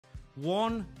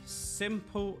one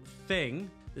simple thing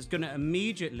that's going to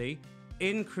immediately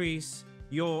increase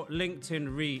your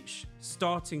LinkedIn reach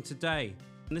starting today.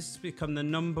 And this has become the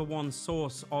 #1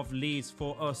 source of leads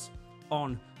for us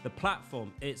on the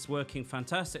platform. It's working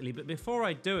fantastically. But before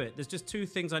I do it, there's just two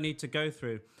things I need to go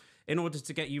through in order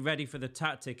to get you ready for the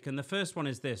tactic. And the first one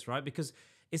is this, right? Because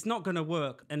it's not going to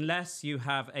work unless you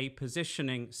have a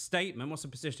positioning statement. What's a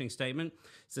positioning statement?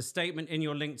 It's a statement in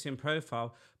your LinkedIn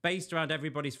profile based around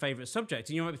everybody's favorite subject.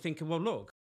 And you might be thinking, well,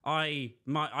 look, I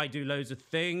do loads of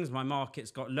things. My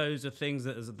market's got loads of things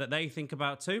that they think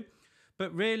about too.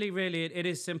 But really, it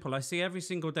is simple. I see every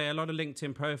single day a lot of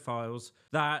LinkedIn profiles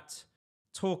that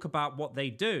talk about what they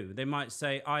do. They might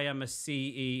say, I am a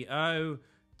CEO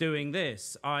doing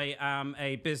this. I am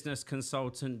a business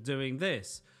consultant doing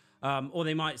this. Or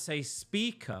they might say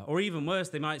speaker, or even worse,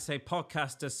 they might say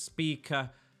podcaster, speaker,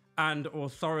 and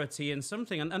authority in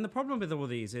something. And the problem with all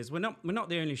these is we're not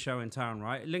the only show in town,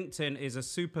 right? LinkedIn is a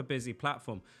super busy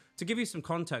platform. To give you some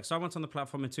context, I went on the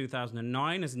platform in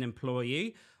 2009 as an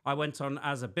employee. I went on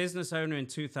as a business owner in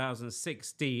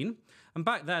 2016. And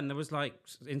back then there was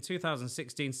in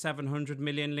 2016, 700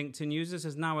 million LinkedIn users.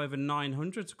 There's now over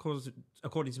 900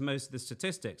 according to most of the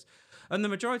statistics. And the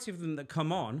majority of them that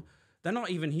come on, they're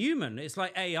not even human. It's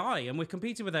like AI, and we're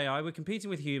competing with AI, we're competing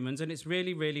with humans, and it's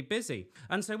really busy.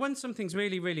 And so when something's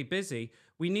really busy,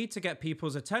 we need to get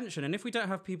people's attention. And if we don't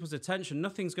have people's attention,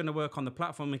 nothing's going to work on the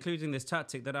platform, including this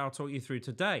tactic that I'll talk you through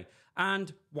today.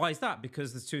 And why is that?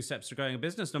 Because there's two steps to growing a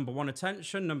business. #1,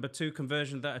 attention. #2,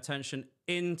 conversion of that attention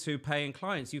into paying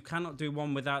clients. You cannot do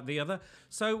one without the other.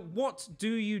 So what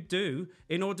do you do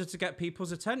in order to get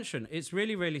people's attention? It's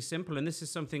really simple. And this is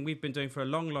something we've been doing for a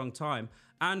long time.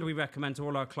 And we recommend to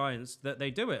all our clients that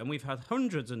they do it. And we've had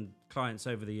hundreds of clients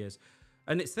over the years.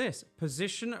 And it's this: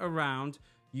 position around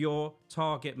your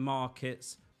target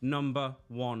market's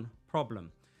 #1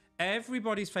 problem.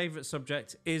 Everybody's favorite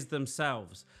subject is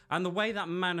themselves. And the way that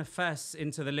manifests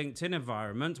into the LinkedIn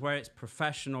environment, where it's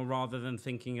professional rather than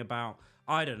thinking about,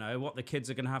 I don't know, what the kids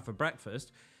are going to have for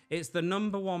breakfast, it's the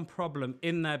 #1 problem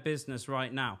in their business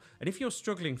right now. And if you're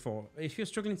struggling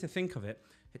to think of it,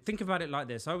 think about it like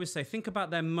this. I always say, think about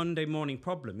their Monday morning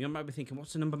problem. You might be thinking,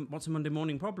 what's a Monday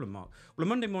morning problem, Mark? Well, a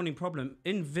Monday morning problem,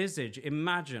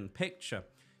 imagine, picture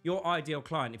your ideal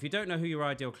client. If you don't know who your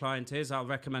ideal client is, I'll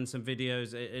recommend some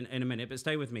videos in a minute, but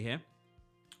stay with me here.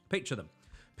 Picture them.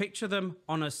 Picture them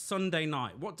on a Sunday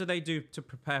night. What do they do to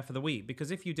prepare for the week? Because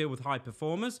if you deal with high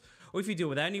performers, or if you deal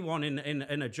with anyone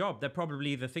in a job, they're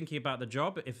probably either thinking about the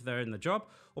job if they're in the job,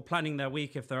 or planning their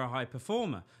week if they're a high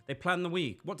performer. They plan the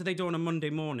week. What do they do on a Monday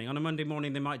morning? On a Monday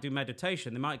morning, they might do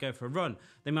meditation. They might go for a run.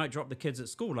 They might drop the kids at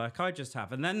school like I just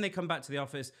have. And then they come back to the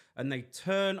office and they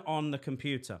turn on the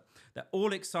computer. They're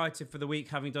all excited for the week,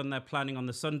 having done their planning on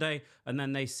the Sunday. And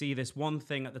then they see this one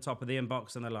thing at the top of the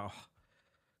inbox and they're like, oh,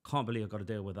 can't believe I've got to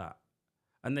deal with that.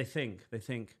 And they think,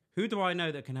 who do I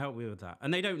know that can help me with that?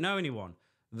 And they don't know anyone.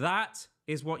 That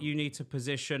is what you need to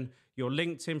position your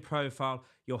LinkedIn profile,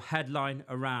 your headline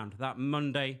around, that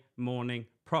Monday morning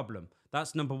problem.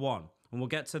 That's #1. And we'll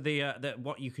get to the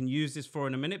what you can use this for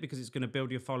in a minute, because it's going to build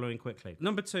your following quickly.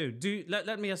 #2,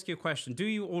 let me ask you a question. Do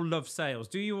you all love sales?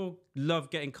 Do you all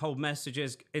love getting cold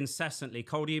messages incessantly,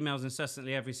 cold emails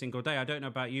incessantly every single day? I don't know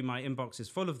about you, my inbox is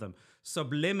full of them.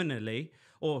 Subliminally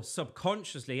or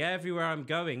subconsciously, everywhere I'm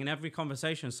going, in every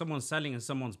conversation, someone's selling and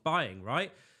someone's buying,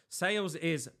 right? Sales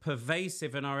is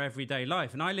pervasive in our everyday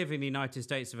life. And I live in the United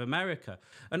States of America.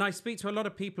 And I speak to a lot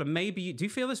of people, and maybe do you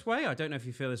feel this way? I don't know if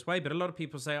you feel this way, but a lot of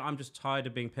people say, I'm just tired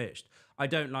of being pitched. I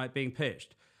don't like being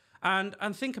pitched. And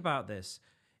think about this.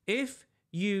 If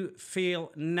you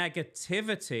feel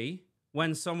negativity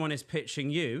when someone is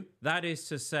pitching you, that is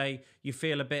to say, you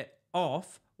feel a bit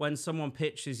off when someone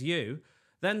pitches you,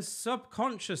 then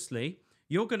subconsciously,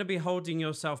 you're going to be holding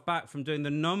yourself back from doing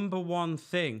the #1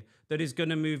 thing that is going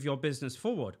to move your business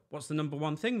forward. What's the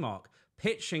 #1 thing, Mark?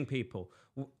 Pitching people.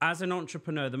 As an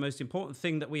entrepreneur, the most important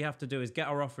thing that we have to do is get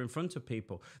our offer in front of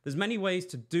people. There's many ways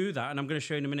to do that, and I'm going to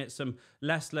show you in a minute some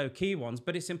less low-key ones,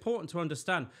 but it's important to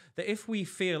understand that if we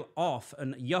feel off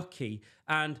and yucky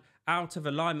and out of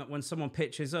alignment when someone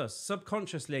pitches us,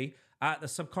 subconsciously, at the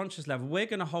subconscious level, we're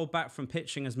going to hold back from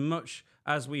pitching as much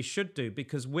as we should do,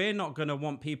 because we're not going to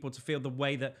want people to feel the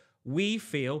way that we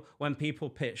feel when people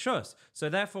pitch us. So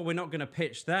therefore, we're not going to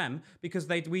pitch them because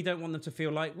we don't want them to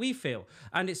feel like we feel.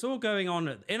 And it's all going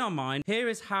on in our mind. Here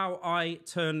is how I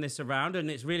turn this around. And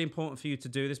it's really important for you to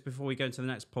do this before we go into the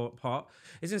next part,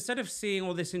 is instead of seeing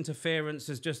all this interference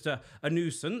as just a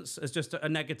nuisance, as just a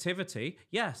negativity,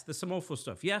 yes, there's some awful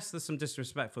stuff. Yes, there's some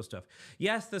disrespectful stuff.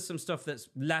 Yes, there's some stuff that's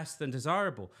less than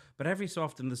desirable. But every so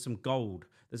often, there's some gold.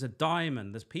 there's a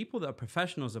diamond, there's people that are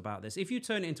professionals about this. If you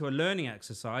turn it into a learning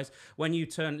exercise, when you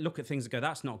look at things and go,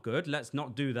 that's not good, let's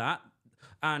not do that.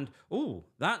 And, oh,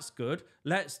 that's good,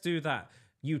 let's do that.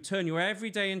 You turn your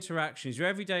everyday interactions, your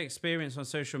everyday experience on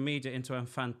social media into a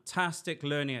fantastic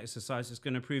learning exercise that's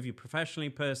going to improve you professionally,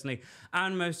 personally,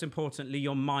 and most importantly,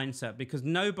 your mindset, because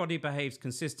nobody behaves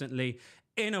consistently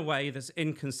in a way that's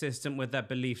inconsistent with their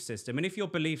belief system. And if your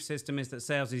belief system is that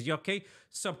sales is yucky,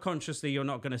 subconsciously, you're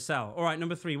not going to sell. All right,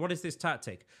 number 3, what is this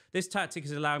tactic? This tactic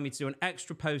is allowing me to do an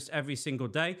extra post every single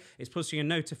day. It's pushing a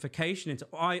notification into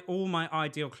all my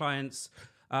ideal clients'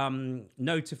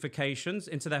 notifications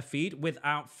into their feed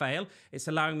without fail. It's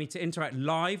allowing me to interact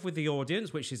live with the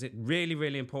audience, which is really,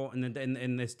 really important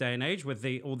in this day and age with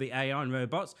all the AI and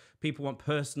robots. People want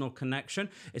personal connection.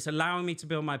 It's allowing me to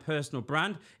build my personal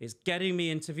brand. It's getting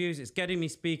me interviews. It's getting me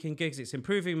speaking gigs. It's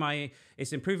improving my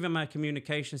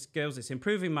communication skills. It's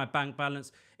improving my bank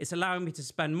balance. It's allowing me to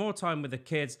spend more time with the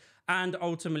kids. And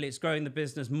ultimately, it's growing the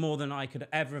business more than I could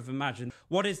ever have imagined.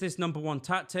 What is this number 1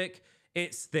 tactic?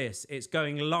 It's this. It's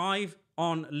going live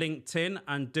on LinkedIn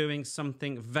and doing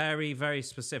something very, very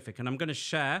specific. And I'm going to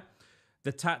share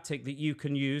the tactic that you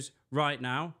can use right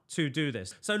now to do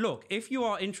this. So look, if you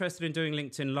are interested in doing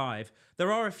LinkedIn Live,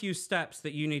 there are a few steps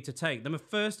that you need to take. The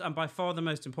first and by far the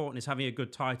most important is having a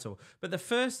good title. But the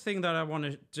first thing that I want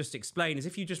to just explain is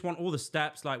if you just want all the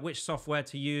steps, like which software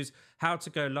to use, how to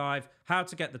go live, how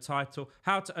to get the title,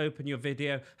 how to open your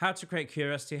video, how to create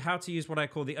curiosity, how to use what I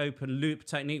call the open loop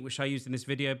technique, which I used in this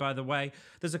video, by the way.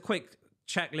 There's a quick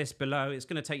checklist below. It's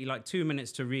going to take you like 2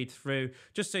 minutes to read through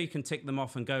just so you can tick them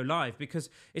off and go live, because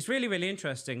it's really, really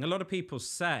interesting. A lot of people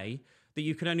say that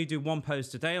you can only do 1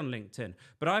 post a day on LinkedIn,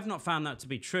 but I've not found that to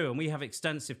be true. And we have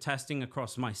extensive testing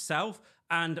across myself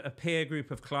and a peer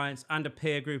group of clients and a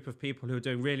peer group of people who are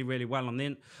doing really, really well on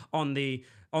the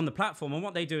platform. And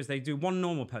what they do is they do 1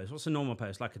 normal post. What's a normal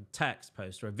post? Like a text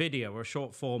post or a video or a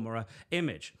short form or an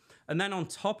image. And then on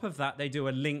top of that, they do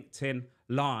a LinkedIn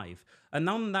Live. And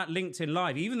on that LinkedIn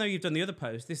Live, even though you've done the other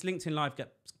post, this LinkedIn Live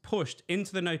gets pushed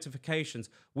into the notifications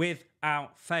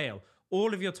without fail.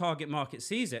 All of your target market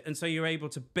sees it. And so you're able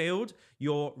to build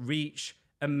your reach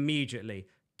immediately.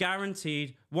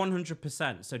 Guaranteed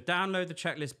 100%. So download the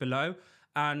checklist below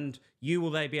and you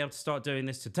will be able to start doing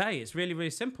this today. It's really, really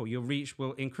simple. Your reach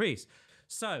will increase.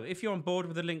 So if you're on board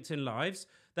with the LinkedIn Lives,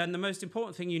 then the most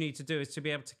important thing you need to do is to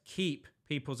be able to keep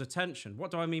people's attention.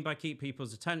 What do I mean by keep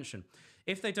people's attention?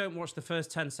 If they don't watch the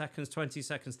first 10 seconds, 20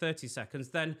 seconds, 30 seconds,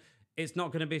 then it's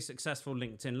not going to be a successful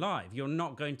LinkedIn Live. You're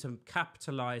not going to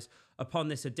capitalize upon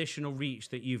this additional reach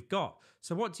that you've got.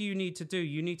 So what do you need to do?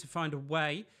 You need to find a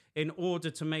way in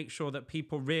order to make sure that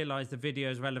people realize the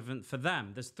video is relevant for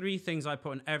them. There's 3 things I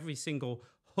put in every single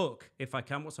hook, if I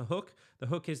can. What's a hook? The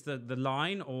hook is the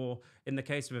line, or in the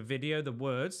case of a video, the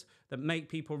words that make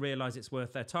people realize it's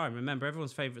worth their time. Remember,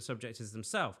 everyone's favorite subject is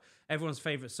themselves. Everyone's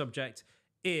favorite subject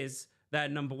is their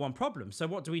number 1 problem. So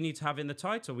what do we need to have in the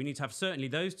title? We need to have certainly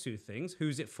those 2 things.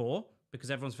 Who's it for?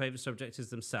 Because everyone's favorite subject is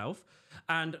themselves.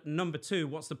 And number 2,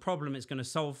 what's the problem it's going to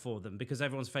solve for them? Because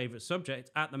everyone's favorite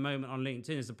subject at the moment on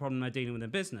LinkedIn is the problem they're dealing with in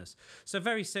business. So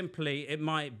very simply, it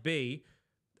might be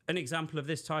an example of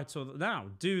this title now.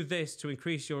 Do this to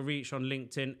increase your reach on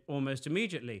LinkedIn almost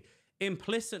immediately.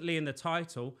 Implicitly in the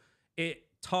title, it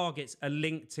targets a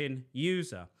LinkedIn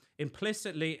user.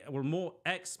 Implicitly, or more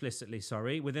explicitly,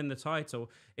 sorry, within the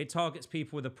title, it targets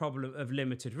people with a problem of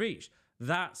limited reach.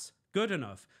 That's good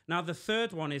enough. Now, the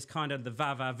third one is kind of the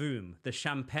va-va-voom, the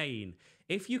champagne.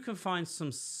 If you can find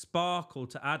some sparkle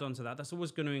to add onto that, that's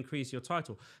always going to increase your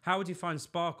title. How would you find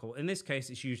sparkle? In this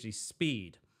case, it's usually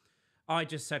speed. I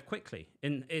just said quickly,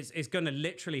 and it's going to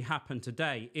literally happen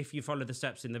today if you follow the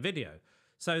steps in the video.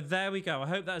 So there we go. I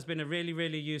hope that has been a really,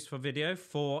 really useful video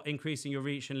for increasing your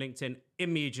reach in LinkedIn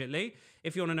immediately.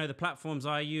 If you want to know the platforms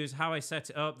I use, how I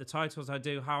set it up, the titles I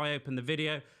do, how I open the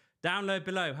video, download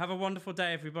below. Have a wonderful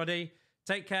day, everybody.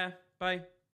 Take care. Bye.